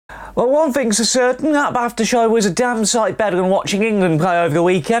Well, one thing's for certain, that BAFTA show was a damn sight better than watching England play over the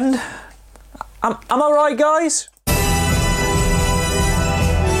weekend. Am I right, guys?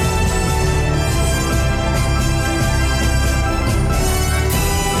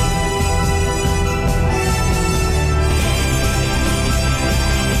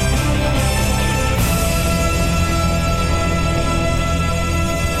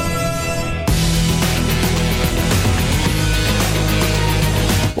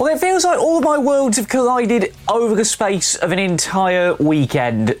 Well, it feels like all of my worlds have collided over the space of an entire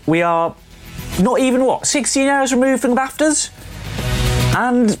weekend. We are not even, 16 hours removed from the BAFTAs?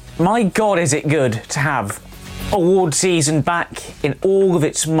 And my God, is it good to have award season back in all of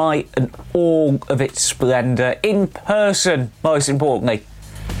its might and all of its splendour, in person, most importantly.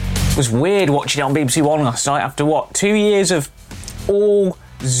 It was weird watching it on BBC One last night after, 2 years of all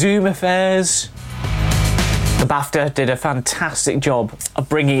Zoom affairs. The BAFTA did a fantastic job of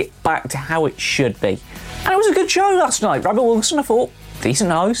bringing it back to how it should be. And it was a good show last night. Rebel Wilson, I thought, decent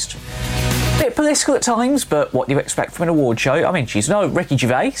host. Bit political at times, but what do you expect from an award show? I mean, she's no Ricky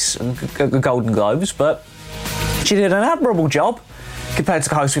Gervais and the Golden Globes, but she did an admirable job compared to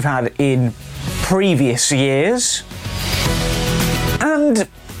the hosts we've had in previous years. And,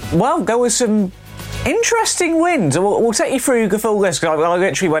 well, there was some interesting wins. We'll take you through the full list, because I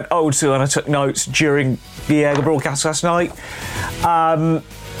literally went old school and I took notes during the broadcast last night.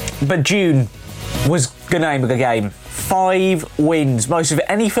 But June was the name of the game. 5 wins, most of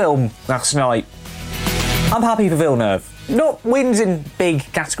any film last night. I'm happy for Villeneuve. Not wins in big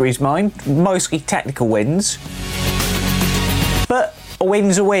categories, mind, mostly technical wins. But a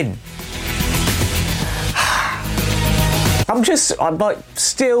win's a win. I'm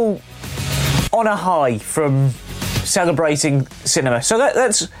still on a high from celebrating cinema. So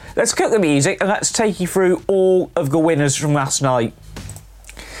let's cut the music and let's take you through all of the winners from last night.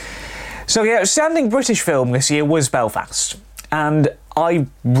 So the outstanding British film this year was Belfast, and I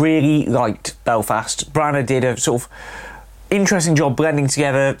really liked Belfast. Branagh did a sort of interesting job blending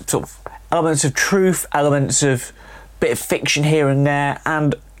together sort of elements of truth, elements of bit of fiction here and there,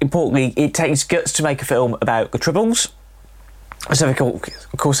 and importantly, it takes guts to make a film about the Troubles. So, of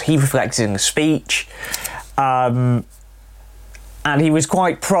course, he reflected in the speech, and he was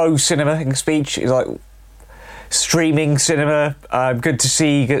quite pro-cinema in the speech. He's like, streaming cinema, good to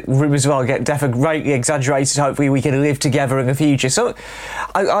see rumours of our death are greatly exaggerated. Hopefully we can live together in the future. So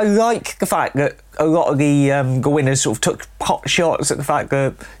I like the fact that a lot of the winners sort of took pot shots at the fact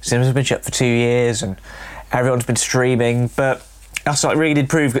that cinemas have been shut for 2 years and everyone's been streaming, but last night really did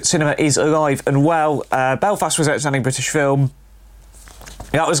prove that cinema is alive and well. Belfast was outstanding British film.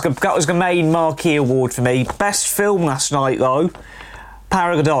 That was the main marquee award for me. Best film last night, though,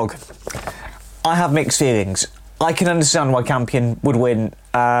 Power of the Dog. I have mixed feelings. I can understand why Campion would win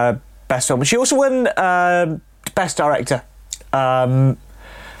Best Film. But she also won Best Director.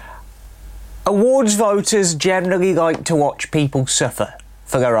 Awards voters generally like to watch people suffer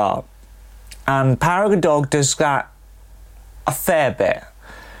for their art. And Power of the Dog does that a fair bit.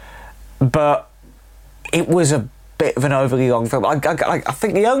 But it was a bit of an overly long film. I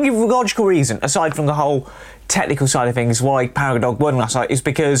think the only logical reason, aside from the whole technical side of things, why Power of the Dog won last night is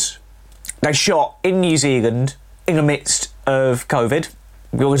because they shot in New Zealand in the midst of COVID.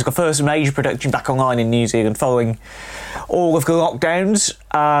 We always got first major production back online in New Zealand following all of the lockdowns.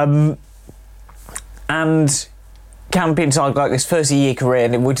 And Campion's had like this 30-year career,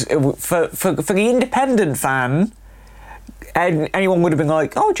 and it would for the independent fan, and anyone would have been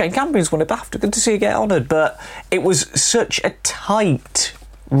like, "Oh, Jane Campion's won a BAFTA. Good to see her get honoured." But it was such a tight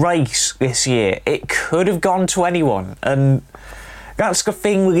race this year; it could have gone to anyone, and that's the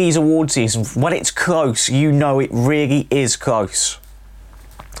thing with these award seasons. When it's close, you know it really is close.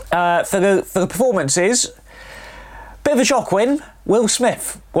 For the performances, bit of a shock win. Will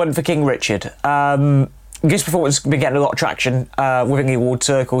Smith won for King Richard. This performance has been getting a lot of traction within the award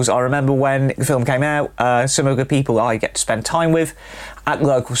circles. I remember when the film came out, some of the people I get to spend time with at the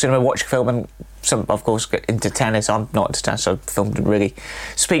local cinema watch the film, and some, of course, get into tennis. I'm not into tennis, so the film didn't really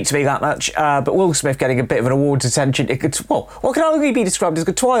speak to me that much. But Will Smith getting a bit of an awards attention. What can only be described as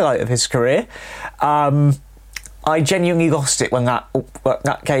the twilight of his career. I genuinely lost it when that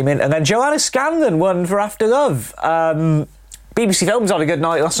came in. And then Joanna Scanlon won for After Love. BBC Films had a good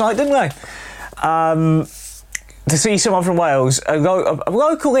night last night, didn't they? To see someone from Wales, a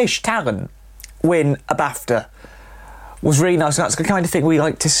local-ish talent, win a BAFTA was really nice, and that's the kind of thing we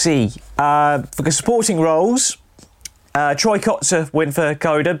like to see. For the supporting roles, Troy Kotsur win for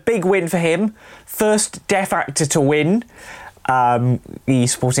Coda, big win for him, first deaf actor to win. the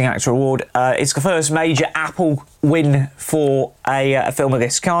Supporting Actor Award. It's the first major Apple win for a film of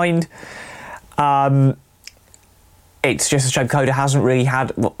this kind. It's just a shame Coda hasn't really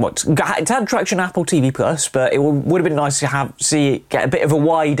had it's had traction on Apple TV Plus, but it would have been nice to see it get a bit of a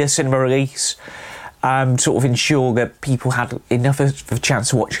wider cinema release, sort of ensure that people had enough of a chance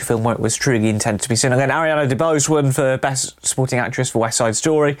to watch a film where it was truly intended to be seen. And then Ariana DeBose won for Best Supporting Actress for West Side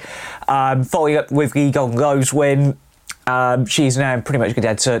Story, following up with the Golden Globes win. She's now pretty much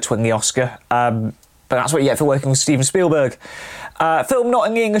dead to win the Oscar, but that's what you get for working with Steven Spielberg. Film not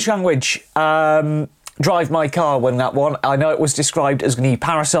in the English language. Drive My Car won that one. I know it was described as the new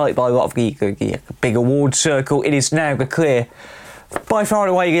Parasite by a lot of the big award circle. It is now the clear, by far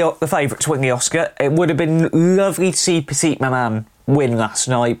and away, the favourite to win the Oscar. It would have been lovely to see Petite Maman win last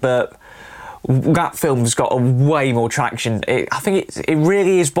night, but that film's got a way more traction. I think it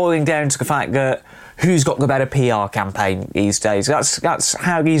really is boiling down to the fact that who's got the better PR campaign these days. That's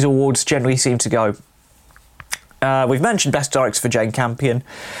how these awards generally seem to go. We've mentioned Best Director for Jane Campion.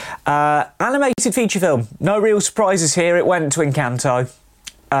 Animated feature film. No real surprises here. It went to Encanto.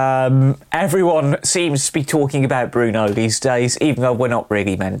 Everyone seems to be talking about Bruno these days, even though we're not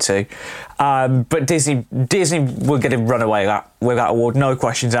really meant to. But Disney were going to run away with that award, no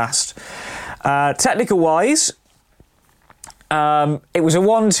questions asked. Technical-wise, it was a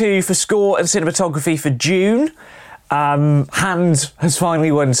 1-2 for score and cinematography for Dune. Hans has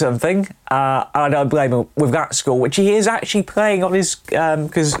finally won something. I don't blame him with that score, which he is actually playing on his...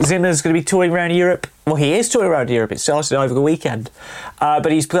 because Zimmer's going to be touring around Europe. Well, he is touring around Europe. It started over the weekend. But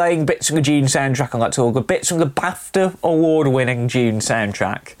he's playing bits from the Dune soundtrack on that tour. The bits from the BAFTA award-winning Dune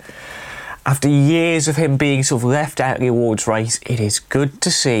soundtrack. After years of him being sort of left out of the awards race, it is good to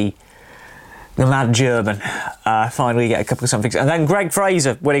see the mad German finally get a couple of somethings. And then Greg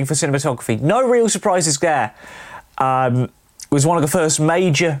Fraser winning for cinematography. No real surprises there. Was one of the first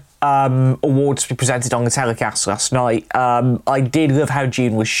major awards to be presented on the telecast last night. I did love how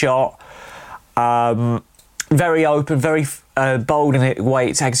Dune was shot. Very open, very bold in the way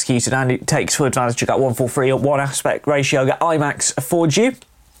it's executed, and it takes full advantage of that 1:3 1 aspect ratio that IMAX affords you.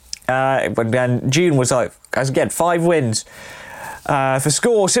 When Dune was like, as again, 5 wins for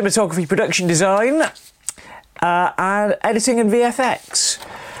score, cinematography, production design, and editing and VFX.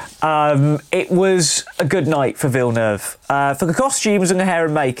 It was a good night for Villeneuve. For the costumes and the hair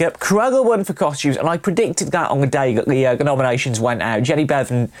and makeup, Cruella won for costumes, and I predicted that on the day that the nominations went out. Jenny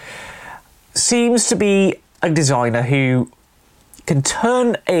Bevan seems to be a designer who can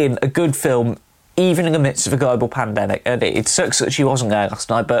turn in a good film even in the midst of a global pandemic, and it sucks that she wasn't there last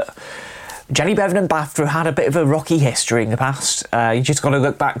night, but Jenny Bevan and BAFTA had a bit of a rocky history in the past. You just got to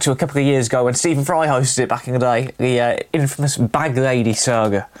look back to a couple of years ago when Stephen Fry hosted it back in the day, the infamous Bag Lady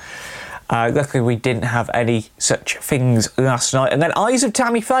saga. Luckily, we didn't have any such things last night. And then Eyes of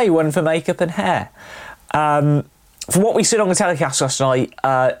Tammy Faye won for makeup and hair. From what we said on the telecast last night,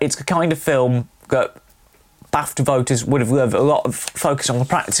 it's the kind of film that BAFTA voters would have loved. A lot of focus on the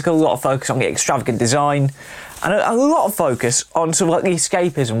practical, a lot of focus on the extravagant design, and a lot of focus on sort of like the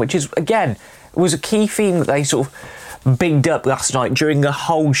escapism, which is, again, was a key theme that they sort of bigged up last night during the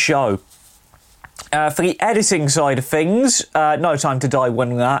whole show. For the editing side of things, No Time to Die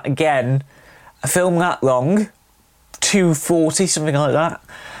won that. Again, a film that long, 2:40, something like that.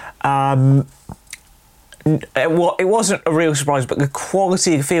 It wasn't a real surprise, but the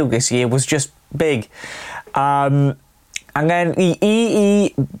quality of the field this year was just big. And then the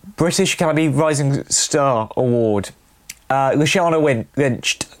EE British Academy Rising Star Award. Lashana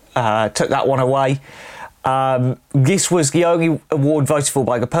Lynch took that one away. This was the only award voted for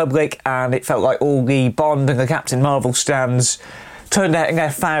by the public, and it felt like all the Bond and the Captain Marvel stands turned out in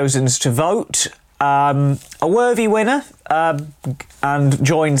their thousands to vote. A worthy winner, and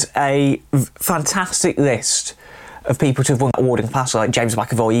joins a fantastic list of people to have won that award in the past, like James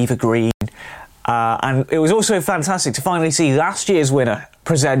McAvoy, Eva Green. And it was also fantastic to finally see last year's winner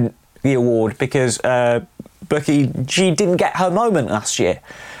present the award, because Becky, she didn't get her moment last year.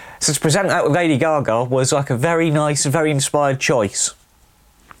 So to present that with Lady Gaga was like a very nice and very inspired choice.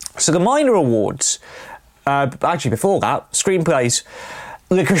 So the minor awards, actually before that, screenplays,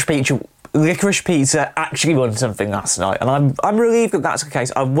 Licorice Pizza actually won something last night, and I'm relieved that that's the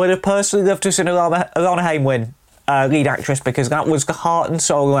case. I would have personally loved to have seen Alana Haim win lead actress, because that was the heart and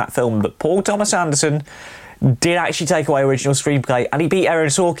soul of that film. But Paul Thomas Anderson did actually take away original screenplay, and he beat Aaron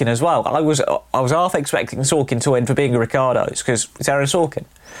Sorkin as well. I was half expecting Sorkin to win for being a Ricardos, because it's Aaron Sorkin.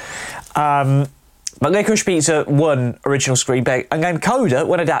 But Licorice Pizza won original screenplay, and then Coda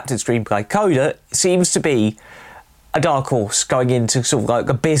won adapted screenplay. Coda seems to be a dark horse going into sort of like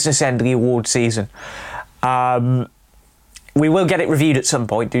the business end of the award season. we will get it reviewed at some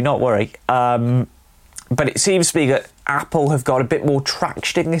point, do not worry. But it seems to be that Apple have got a bit more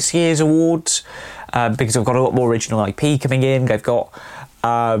traction in this year's awards because they've got a lot more original IP coming in. They've got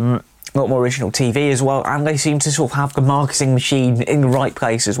a lot more original TV as well, and they seem to sort of have the marketing machine in the right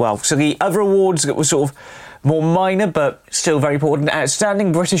place as well. So the other awards that were sort of more minor but still very important,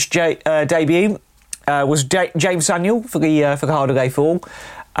 outstanding British debut was James Daniel for the Harder They Fall.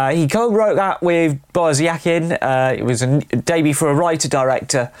 He co-wrote that with Boaz Yakin. It was a debut for a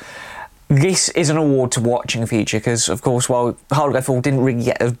writer-director. This is an award to watch in the future because, of course, while Harder They Fall didn't really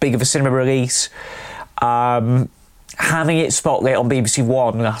get as big of a cinema release, having it spotlit on BBC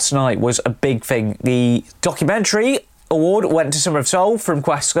One last night was a big thing. The documentary award went to Summer of Soul from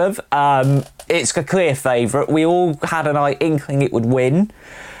Questlove. It's a clear favourite. We all had an inkling it would win.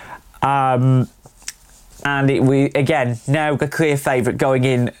 And again, now the clear favourite going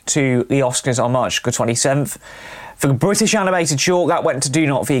in to the Oscars on March the 27th. For the British animated short, that went to Do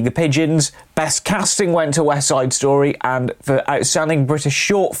Not Feed the Pigeons. Best casting went to West Side Story. And for outstanding British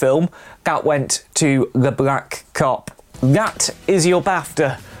short film, that went to The Black Cop. That is your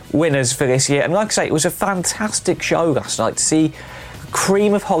BAFTA winners for this year. And like I say, it was a fantastic show last night to see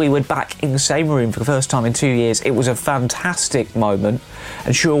cream of Hollywood back in the same room for the first time in 2 years. It was a fantastic moment.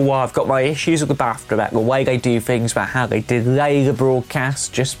 And sure, while I've got my issues with the BAFTA about the way they do things, about how they delay the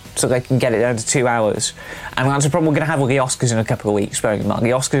broadcast just so they can get it down to 2 hours. And that's a problem we're going to have with the Oscars in a couple of weeks, bearing in mind.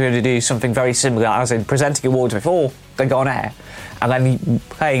 The Oscars are going to do something very similar, as in presenting awards before they go on air, and then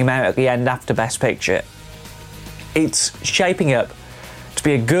playing them out at the end after Best Picture. It's shaping up to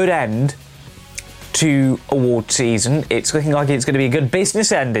be a good end to award season. It's looking like it's going to be a good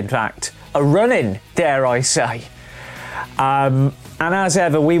business end, in fact. A run-in, dare I say. And as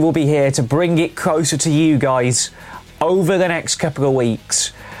ever, we will be here to bring it closer to you guys over the next couple of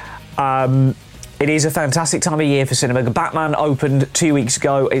weeks. It is a fantastic time of year for cinema. The Batman opened 2 weeks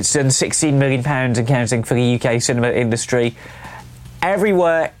ago. It's done £16 million and counting for the UK cinema industry.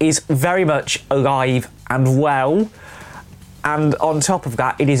 Everywhere is very much alive and well. And on top of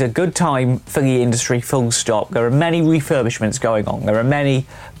that, it is a good time for the industry, full stop. There are many refurbishments going on. There are many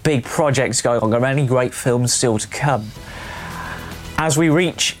big projects going on. There are many great films still to come. As we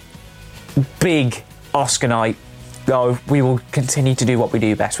reach big Oscar night, though, we will continue to do what we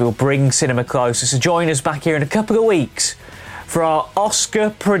do best. We will bring cinema closer. So join us back here in a couple of weeks for our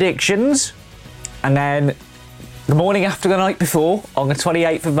Oscar predictions. And then the morning after the night before, on the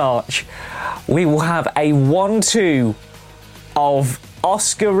 28th of March, we will have a 1-2 of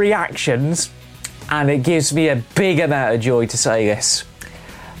Oscar reactions, and it gives me a big amount of joy to say this.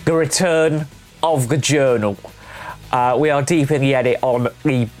 The return of the journal. We are deep in the edit on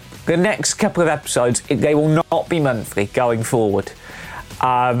the next couple of episodes. They will not be monthly going forward.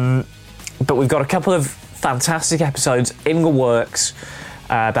 But we've got a couple of fantastic episodes in the works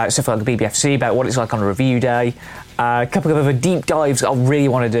about stuff like the BBFC, about what it's like on a review day. A couple of other deep dives that I really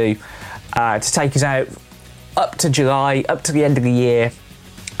want to do to take us out up to July, up to the end of the year,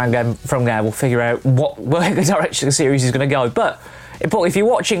 and then from there we'll figure out where the direction of the series is going to go. But if you're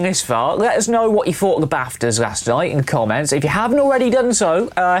watching this far, let us know what you thought of the BAFTAs last night in the comments. If you haven't already done so,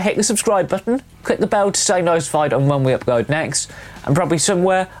 hit the subscribe button, click the bell to stay notified on when we upload next, and probably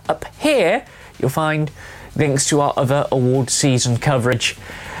somewhere up here you'll find links to our other award season coverage.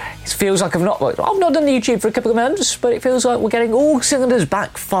 It feels like I've not done YouTube for a couple of months, but it feels like we're getting all cylinders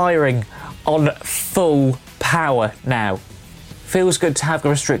back firing on full power now. Feels good to have the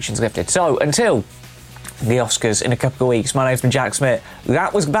restrictions lifted. So until the Oscars in a couple of weeks, my name's been Jack Smith.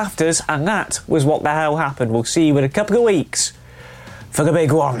 That was BAFTAs, and that was What the Hell Happened. We'll see you in a couple of weeks for the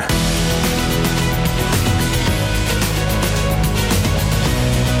big one.